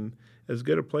time. And as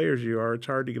good a player as you are, it's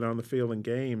hard to get on the field in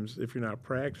games if you're not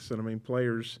practicing.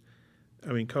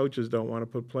 Coaches don't want to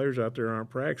put players out there who aren't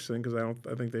practicing because I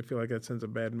think they feel like that sends a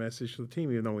bad message to the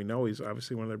team, even though we know he's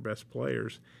obviously one of their best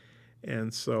players.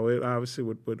 And so it obviously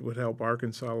would help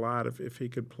Arkansas a lot if he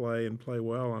could play and play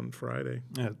well on Friday.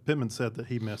 Yeah, Pittman said that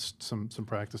he missed some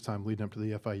practice time leading up to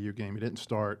the FIU game. He didn't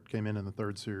start, came in the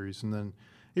third series, and then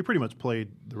he pretty much played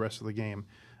the rest of the game.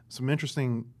 Some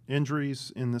interesting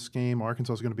injuries in this game.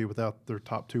 Arkansas is going to be without their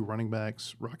top 2 running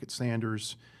backs. Rocket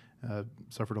Sanders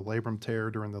suffered a labrum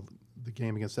tear during the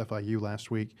game against FIU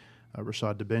last week.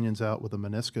 Rashad Dubinion's out with a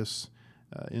meniscus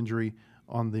injury.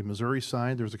 On the Missouri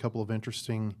side, there's a couple of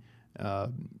interesting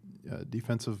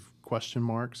defensive question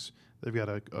marks. They've got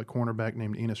a cornerback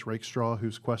named Enos Rakestraw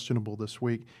who's questionable this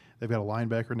week. They've got a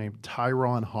linebacker named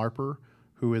Tyron Harper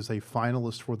who is a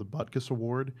finalist for the Butkus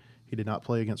Award. He did not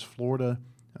play against Florida.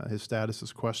 His status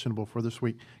is questionable for this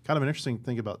week. Kind of an interesting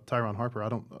thing about Tyron Harper. I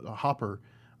don't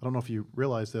know if you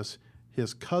realize this.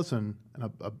 His cousin, and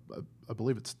I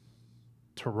believe it's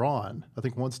Teron. I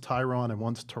think one's Tyron and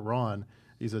one's Teron.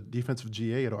 He's a defensive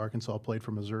GA at Arkansas, played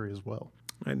for Missouri as well.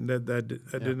 I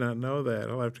did not know that.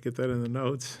 I'll have to get that in the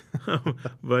notes.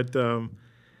 But, the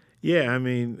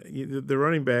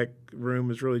running back room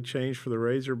has really changed for the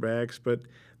Razorbacks, but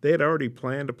they had already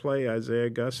planned to play Isaiah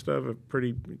Gustav, a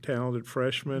pretty talented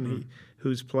freshman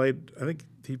who's played, I think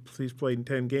he's played in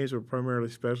 10 games, but primarily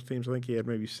special teams. I think he had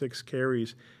maybe 6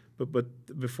 carries.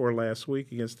 But before last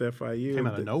week against FIU. Came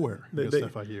out of nowhere against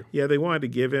FIU. Yeah, they wanted to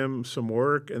give him some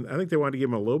work, and I think they wanted to give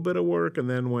him a little bit of work, and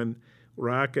then when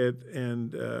Rocket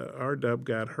and R-Dub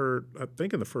got hurt, I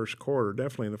think in the first quarter,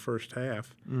 definitely in the first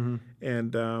half.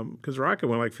 And because Rocket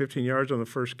went like 15 yards on the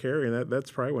first carry, and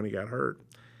that's probably when he got hurt.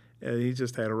 And he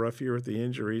just had a rough year with the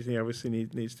injuries. He obviously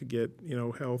needs to get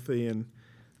healthy. And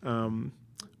so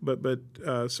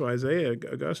Isaiah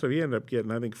Augusto, he ended up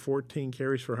getting, I think, 14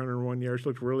 carries for 101 yards.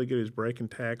 Looked really good. He was breaking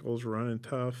tackles, running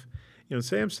tough.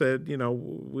 Sam said,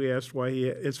 we asked why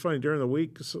it's funny, during the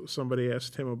week somebody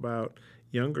asked him about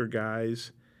younger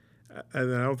guys,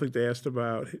 and I don't think they asked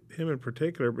about him in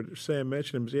particular, but Sam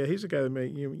mentioned him. Yeah, he's a guy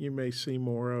that you may see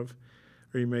more of,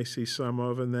 or you may see some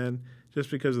of, and then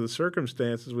just because of the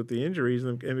circumstances with the injuries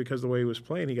and because of the way he was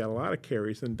playing, he got a lot of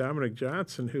carries. And Dominic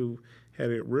Johnson, who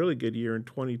had a really good year in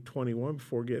 2021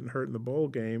 before getting hurt in the bowl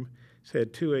game, he's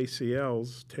had 2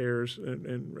 ACLs, tears,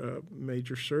 and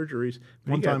major surgeries.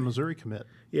 One-time Missouri commit.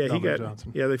 Yeah, Dominic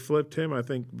Johnson. Yeah, they flipped him. I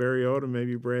think Barry Odom,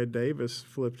 maybe Brad Davis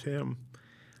flipped him,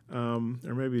 or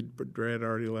maybe Brad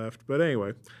already left. But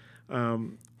anyway,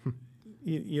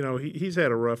 he's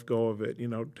had a rough go of it.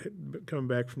 Coming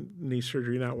back from knee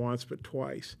surgery not once but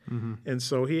twice, and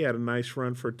so he had a nice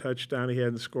run for a touchdown. He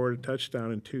hadn't scored a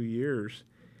touchdown in 2 years.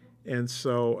 And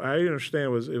so I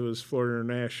understand it was Florida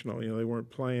International. They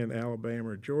weren't playing Alabama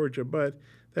or Georgia, but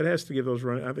that has to give those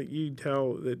runs. I think you can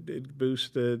tell that it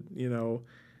boosted,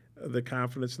 the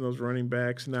confidence in those running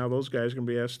backs. Now those guys are going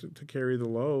to be asked to carry the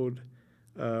load,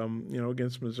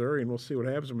 against Missouri, and we'll see what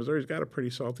happens. Missouri's got a pretty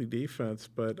salty defense,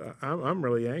 but I'm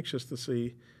really anxious to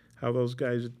see how those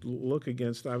guys look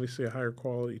against obviously a higher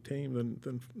quality team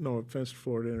than no offense to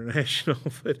Florida International,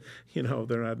 but they're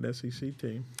not an SEC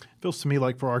team. Feels to me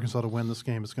like for Arkansas to win this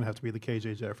game, it's going to have to be the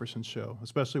KJ Jefferson show,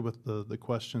 especially with the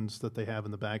questions that they have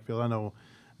in the backfield. I know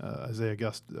Isaiah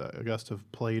Augusta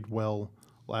played well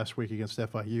last week against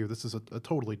FIU. This is a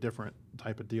totally different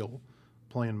type of deal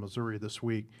playing Missouri this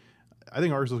week. I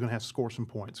think Arkansas is going to have to score some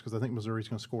points because I think Missouri is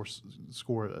going to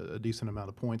score a decent amount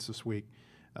of points this week.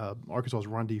 Arkansas's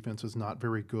run defense is not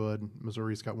very good.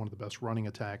 Missouri's got one of the best running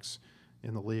attacks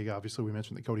in the league. Obviously, we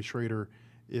mentioned that Cody Schrader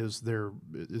is the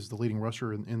leading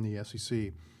rusher in the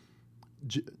SEC.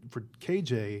 For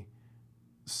KJ,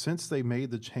 since they made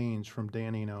the change from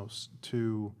Dan Enos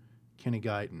to Kenny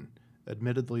Guyton,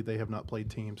 admittedly they have not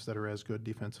played teams that are as good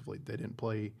defensively. They didn't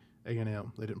play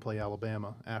A&M. They didn't play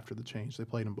Alabama after the change. They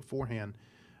played them beforehand.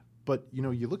 But,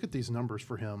 you look at these numbers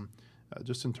for him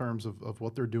just in terms of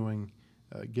what they're doing,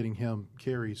 getting him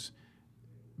carries.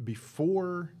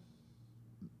 Before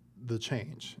the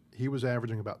change, he was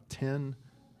averaging about 10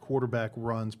 quarterback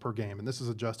runs per game, and this is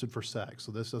adjusted for sacks.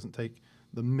 So this doesn't take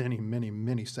the many, many,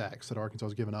 many sacks that Arkansas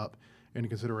has given up into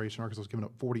consideration. Arkansas has given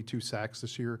up 42 sacks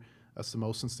this year. That's the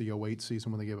most since the 08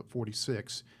 season when they gave up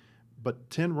 46. But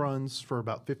 10 runs for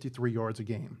about 53 yards a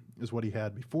game is what he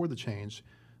had before the change.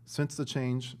 Since the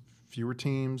change, fewer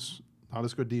teams, not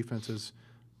as good defenses,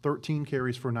 13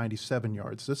 carries for 97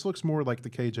 yards. This looks more like the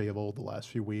KJ of old the last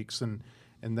few weeks, and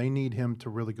they need him to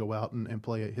really go out and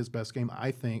play his best game,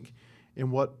 I think, in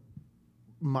what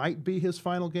might be his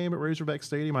final game at Razorback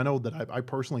Stadium. I know that I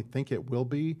personally think it will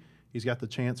be. He's got the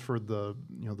chance for the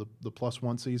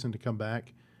 +1 season to come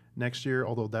back next year,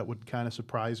 although that would kind of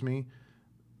surprise me.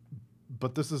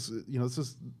 But this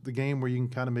is the game where you can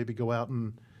kind of maybe go out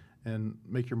and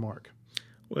make your mark.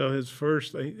 Well, his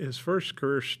first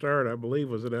career start, I believe,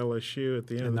 was at LSU at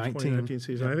the end of the 2019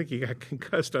 season. Yeah. I think he got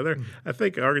concussed. I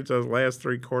think Arkansas's last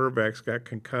three quarterbacks got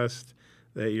concussed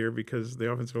that year because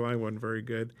the offensive line wasn't very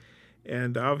good.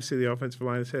 And obviously the offensive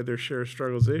line has had their share of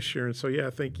struggles this year. And so, I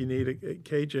think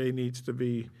KJ needs to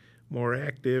be more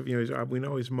active. We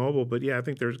know he's mobile, but, I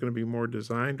think there's going to be more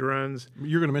designed runs.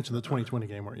 You're going to mention the 2020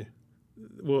 game, weren't you?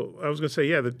 Well, I was going to say,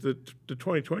 the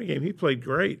 2020 game, he played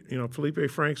great. Felipe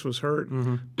Franks was hurt.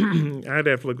 Mm-hmm. I'd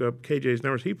have to look up KJ's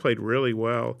numbers. He played really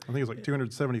well. I think it was like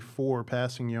 274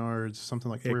 passing yards, something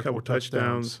like 3 or 4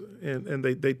 touchdowns. And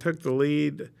they took the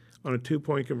lead on a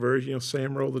 2-point conversion.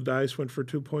 Sam rolled the dice, went for a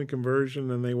 2-point conversion,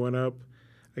 and they went up,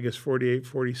 I guess, 48-47.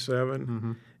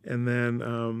 Mm-hmm. And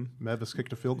then Mavis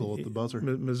kicked a field goal at the buzzer.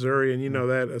 Missouri, and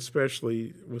that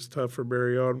especially was tough for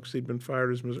Barry Odom because he'd been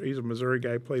fired as Missouri. He's a Missouri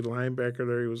guy, played linebacker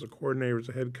there. He was a coordinator, was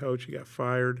a head coach. He got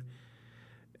fired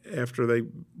after they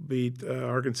beat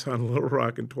Arkansas in Little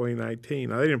Rock in 2019.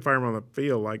 Now, they didn't fire him on the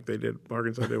field like they did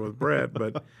Arkansas did with Brett,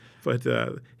 but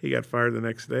he got fired the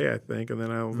next day, I think. And then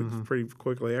I don't think pretty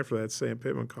quickly after that, Sam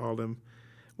Pittman called him.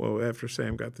 Well, after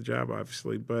Sam got the job,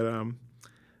 obviously, but.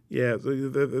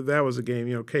 That was a game.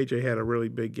 KJ had a really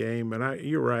big game, and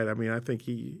you're right. I mean, I think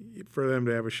for them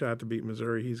to have a shot to beat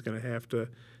Missouri, he's going to have to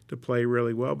play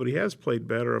really well. But he has played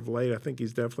better of late. I think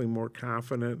he's definitely more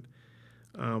confident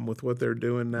with what they're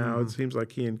doing now. Mm-hmm. It seems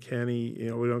like he and Kenny,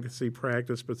 we don't get to see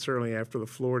practice, but certainly after the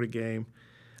Florida game,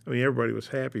 I mean, everybody was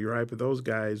happy, right? But those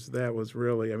guys, that was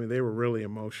really, they were really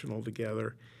emotional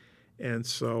together. And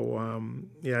so,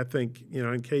 I think,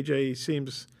 and KJ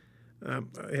seems.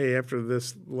 After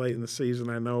this late in the season,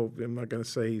 I know I'm not going to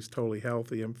say he's totally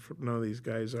healthy. None of these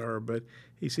guys are, but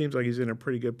he seems like he's in a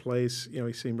pretty good place.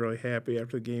 He seemed really happy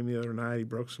after the game the other night. He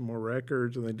broke some more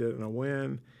records, and they did it in a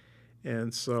win.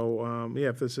 And so,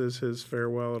 if this is his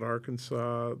farewell at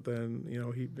Arkansas, then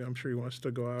I'm sure he wants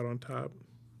to go out on top.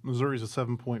 Missouri's a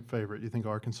 7-point favorite. You think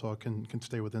Arkansas can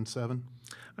stay within 7?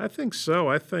 I think so.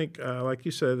 I think, like you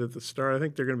said at the start, I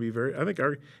think they're going to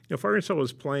be if Arkansas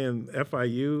was playing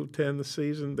FIU 10 this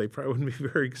season, they probably wouldn't be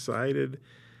very excited.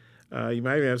 You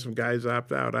might even have some guys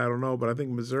opt out. I don't know. But I think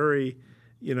Missouri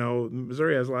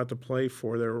has a lot to play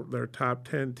for. They're a top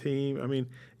 10 team. I mean,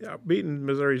 beating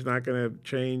Missouri is not going to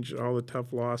change all the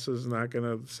tough losses, not going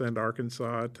to send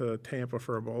Arkansas to Tampa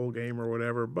for a bowl game or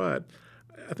whatever. But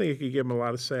I think it could give them a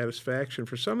lot of satisfaction.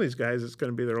 For some of these guys, it's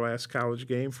going to be their last college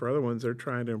game. For other ones, they're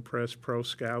trying to impress pro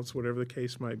scouts, whatever the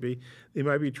case might be. They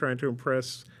might be trying to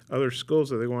impress other schools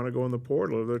that they want to go in the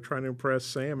portal. Or they're trying to impress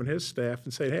Sam and his staff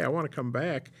and say, hey, I want to come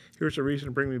back. Here's a reason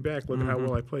to bring me back. Look at how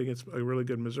well I play against a really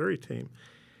good Missouri team.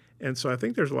 And so I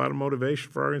think there's a lot of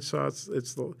motivation for Arkansas.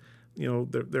 It's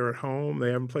they're at home.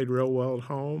 They haven't played real well at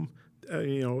home.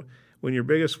 When your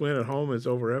biggest win at home is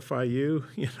over FIU,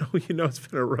 it's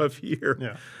been a rough year.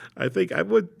 Yeah. I think I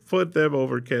would put them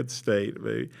over Kent State,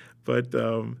 maybe. But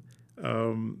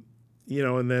and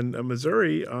then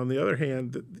Missouri, on the other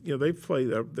hand, they've played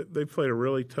a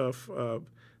really tough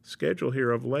schedule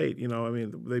here of late.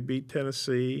 They beat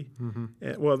Tennessee. Mm-hmm.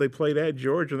 And, they played at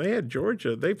Georgia. And they had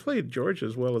Georgia. They played Georgia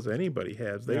as well as anybody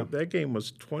has. That game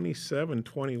was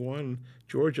 27-21.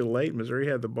 Georgia late. Missouri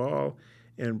had the ball.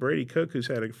 And Brady Cook, who's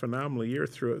had a phenomenal year,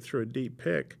 threw a deep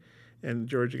pick, and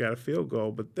Georgia got a field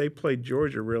goal. But they played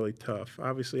Georgia really tough.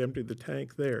 Obviously emptied the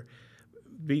tank there.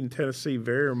 Beating Tennessee,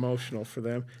 very emotional for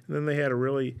them. And then they had a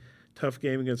really tough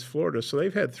game against Florida. So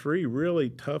they've had 3 really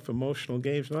tough, emotional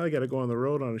games. Now they got to go on the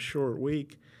road on a short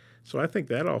week. So I think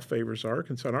that all favors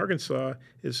Arkansas. And Arkansas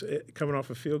is coming off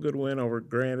a feel-good win over,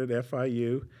 granted,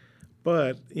 FIU.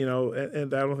 But,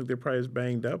 and I don't think they're probably as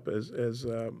banged up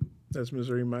as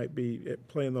Missouri might be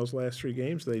playing those last 3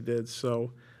 games they did.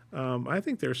 So I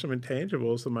think there's some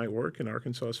intangibles that might work in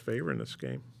Arkansas's favor in this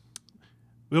game.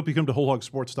 We hope you come to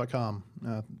wholehogsports.com.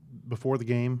 Before the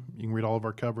game, you can read all of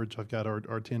our coverage. I've got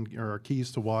our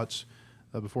keys to watch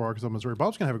before Arkansas, Missouri.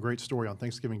 Bob's going to have a great story on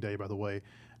Thanksgiving Day, by the way.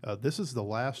 This is the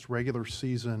last regular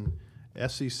season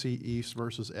SEC East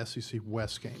versus SEC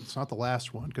West game. It's not the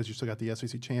last one because you still got the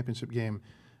SEC Championship game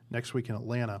next week in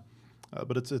Atlanta.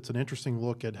 But it's an interesting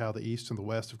look at how the East and the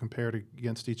West have compared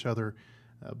against each other.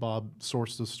 Bob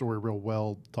sourced the story real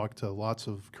well, talked to lots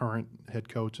of current head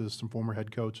coaches, some former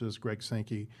head coaches, Greg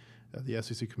Sankey, the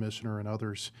SEC commissioner, and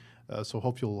others. So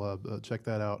hope you'll check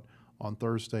that out on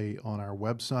Thursday on our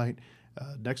website.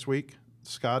 Next week,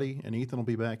 Scotty and Ethan will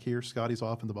be back here. Scotty's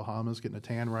off in the Bahamas getting a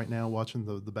tan right now, watching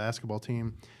the basketball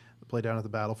team play down at the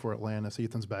Battle for Atlantis.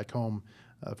 Ethan's back home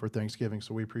for Thanksgiving,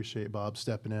 so we appreciate Bob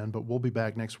stepping in. But we'll be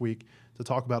back next week to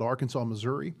talk about Arkansas,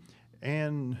 Missouri.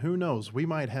 And who knows, we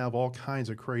might have all kinds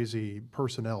of crazy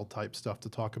personnel-type stuff to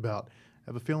talk about. I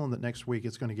have a feeling that next week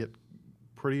it's going to get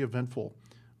pretty eventful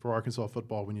for Arkansas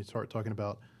football when you start talking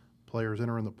about players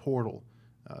entering the portal,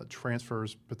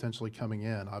 transfers potentially coming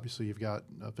in. Obviously, you've got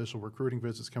official recruiting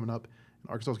visits coming up, and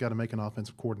Arkansas's got to make an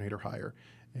offensive coordinator hire.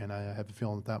 And I have a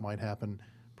feeling that might happen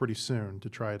pretty soon to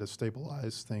try to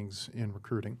stabilize things in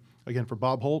recruiting. Again, for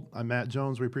Bob Holt, I'm Matt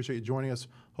Jones. We appreciate you joining us.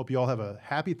 Hope you all have a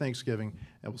happy Thanksgiving,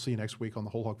 and we'll see you next week on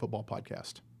the Whole Hog Football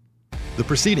Podcast. The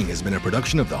proceeding has been a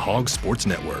production of the Hog Sports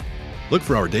Network. Look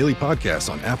for our daily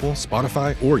podcasts on Apple,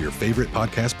 Spotify, or your favorite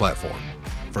podcast platform.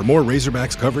 For more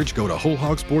Razorbacks coverage, go to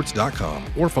wholehogsports.com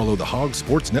or follow the Hog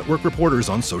Sports Network reporters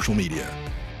on social media.